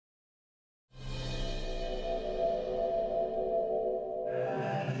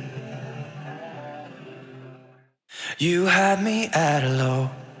You had me at a low,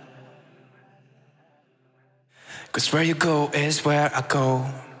 'cause where you go is where I go.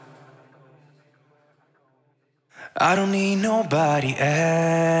 I don't need nobody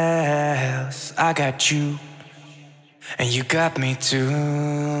else. I got you, and you got me too.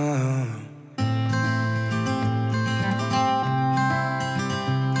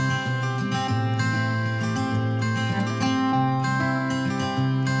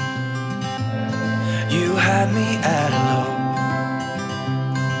 You had me at a low,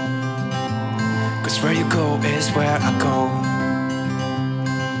 'cause where you go is where I go.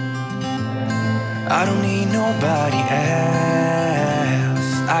 I don't need nobody else.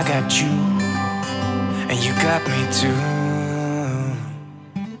 I got you, and you got me too.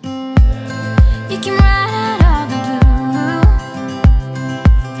 You came right out of the blue.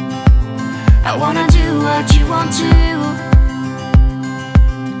 I wanna do what you want to.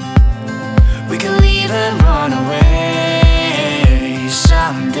 We can leave and run away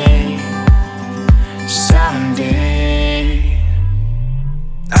someday, someday.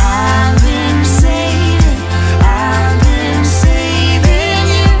 I've been saving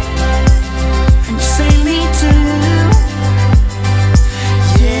you, and you save me too.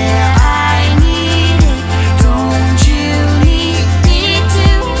 Yeah, I need it, don't you need me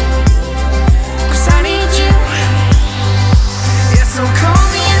too? 'Cause I need you. Yeah, so call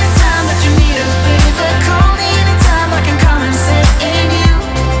me anytime that you need a favor. Call me anytime I can come and save you.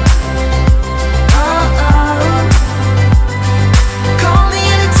 Oh, oh. Call me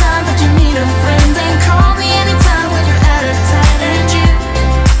anytime that you need a friend, and call me anytime when you're out of time. And you,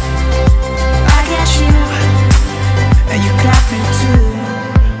 I got you, and you got me too.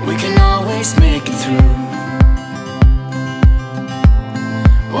 We can always make it through.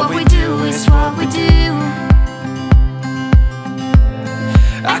 What we do is what we do.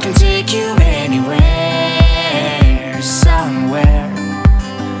 I can take you anywhere, somewhere.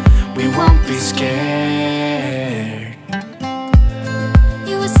 We won't be scared.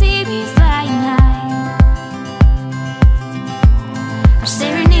 You will see me flying high. I'm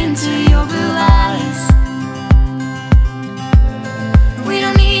staring into your blue eyes. We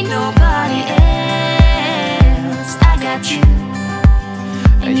don't need nobody else. I got you,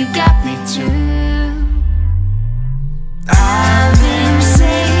 and you got me too. I've been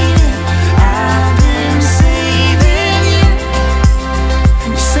saving you,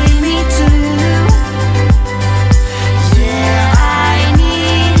 and you save me too. Yeah, I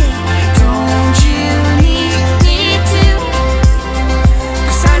need it, don't you need me too?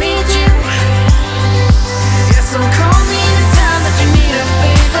 'Cause I need you. Yeah, so call me anytime that you need a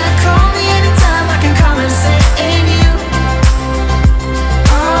favor. Call me anytime I can come and save you.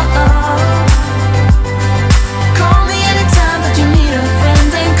 Oh, oh.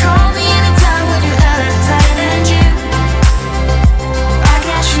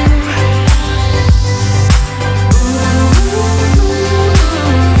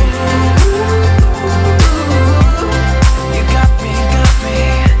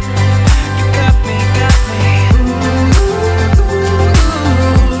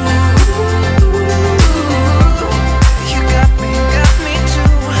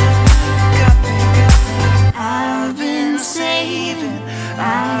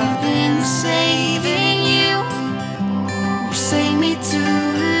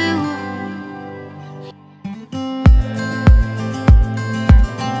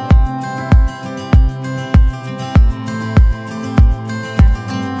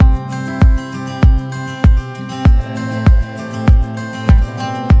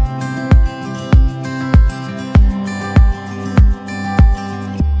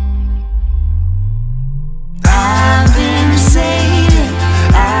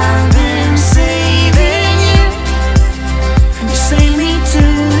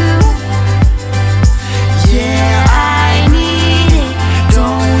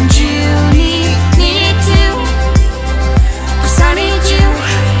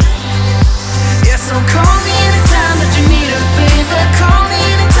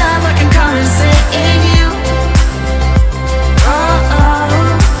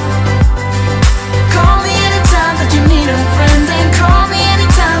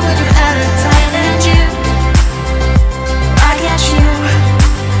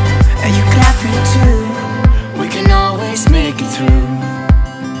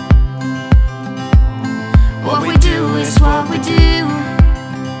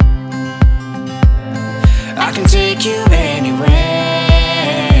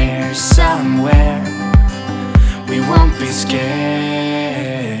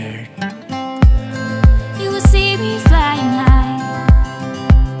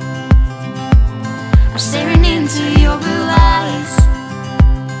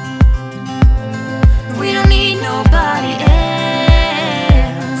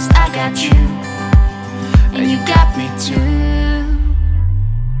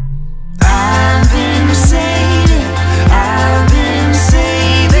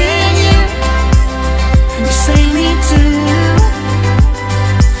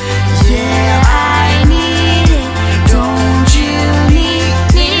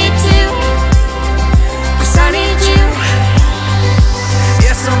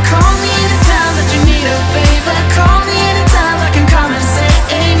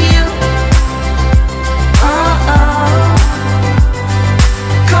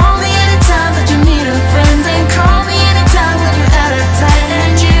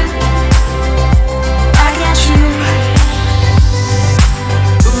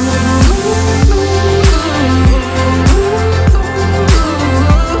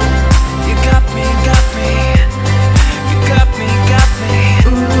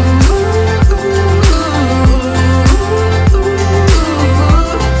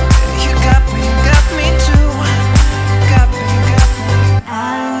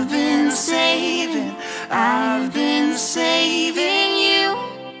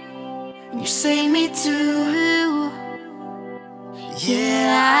 save me too.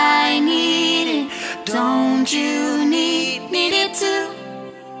 Yeah, I need it. Don't you need it too?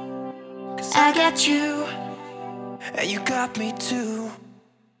 'Cause I got you, and you got me too.